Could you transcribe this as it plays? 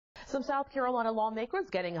Some South Carolina lawmakers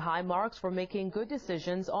getting high marks for making good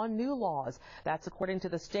decisions on new laws. That's according to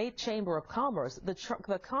the State Chamber of Commerce.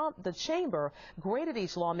 The chamber graded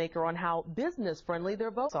each lawmaker on how business-friendly their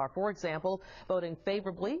votes are. For example, voting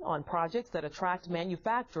favorably on projects that attract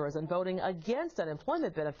manufacturers and voting against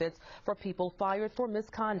unemployment benefits for people fired for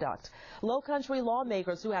misconduct. Low-country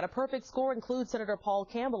lawmakers who had a perfect score include Senator Paul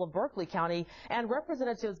Campbell of Berkeley County and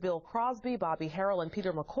Representatives Bill Crosby, Bobby Harrell, and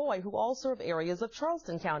Peter McCoy, who all serve areas of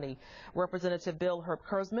Charleston County. Representative Bill Herb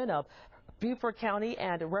Kurzman of Beaufort County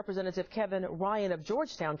and Representative Kevin Ryan of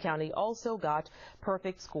Georgetown County also got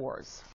perfect scores.